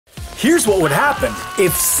Here's what would happen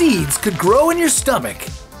if seeds could grow in your stomach.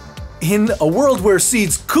 In a world where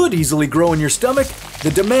seeds could easily grow in your stomach, the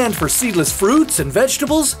demand for seedless fruits and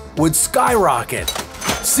vegetables would skyrocket.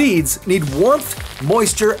 Seeds need warmth,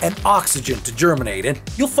 moisture, and oxygen to germinate, and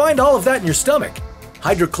you'll find all of that in your stomach.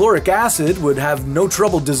 Hydrochloric acid would have no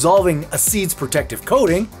trouble dissolving a seed's protective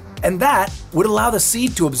coating, and that would allow the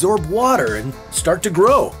seed to absorb water and start to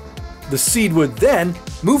grow. The seed would then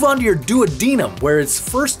move on to your duodenum, where its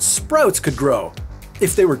first sprouts could grow.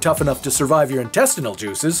 If they were tough enough to survive your intestinal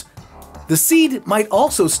juices, the seed might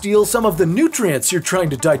also steal some of the nutrients you're trying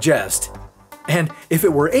to digest. And if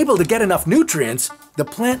it were able to get enough nutrients, the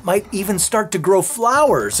plant might even start to grow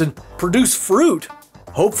flowers and produce fruit.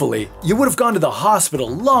 Hopefully, you would have gone to the hospital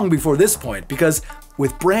long before this point, because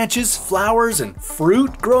with branches, flowers, and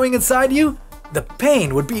fruit growing inside you, the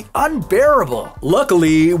pain would be unbearable.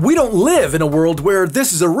 Luckily, we don't live in a world where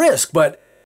this is a risk, but